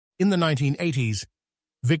In the 1980s,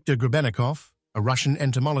 Viktor Grebennikov, a Russian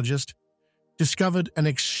entomologist, discovered an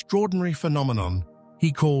extraordinary phenomenon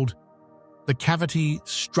he called the cavity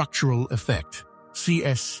structural effect,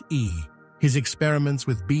 CSE. His experiments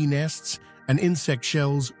with bee nests and insect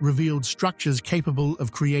shells revealed structures capable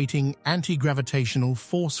of creating anti-gravitational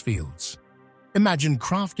force fields. Imagine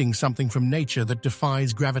crafting something from nature that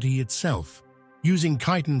defies gravity itself. Using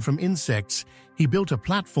chitin from insects, he built a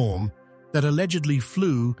platform that allegedly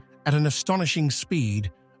flew at an astonishing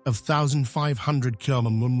speed of 1,500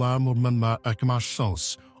 km/s,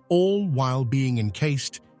 all while being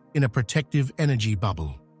encased in a protective energy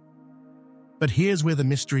bubble. But here's where the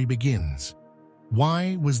mystery begins.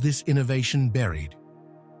 Why was this innovation buried?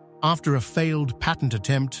 After a failed patent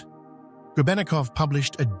attempt, Grebennikov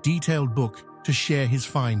published a detailed book to share his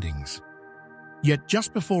findings. Yet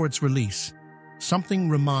just before its release, something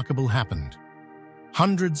remarkable happened.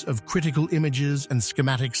 Hundreds of critical images and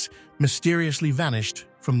schematics mysteriously vanished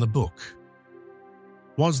from the book.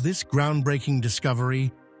 Was this groundbreaking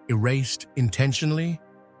discovery erased intentionally,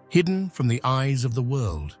 hidden from the eyes of the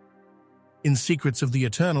world? In Secrets of the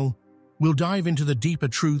Eternal, we'll dive into the deeper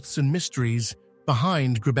truths and mysteries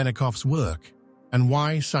behind Grebennikov's work and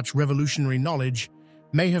why such revolutionary knowledge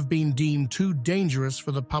may have been deemed too dangerous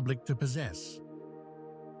for the public to possess.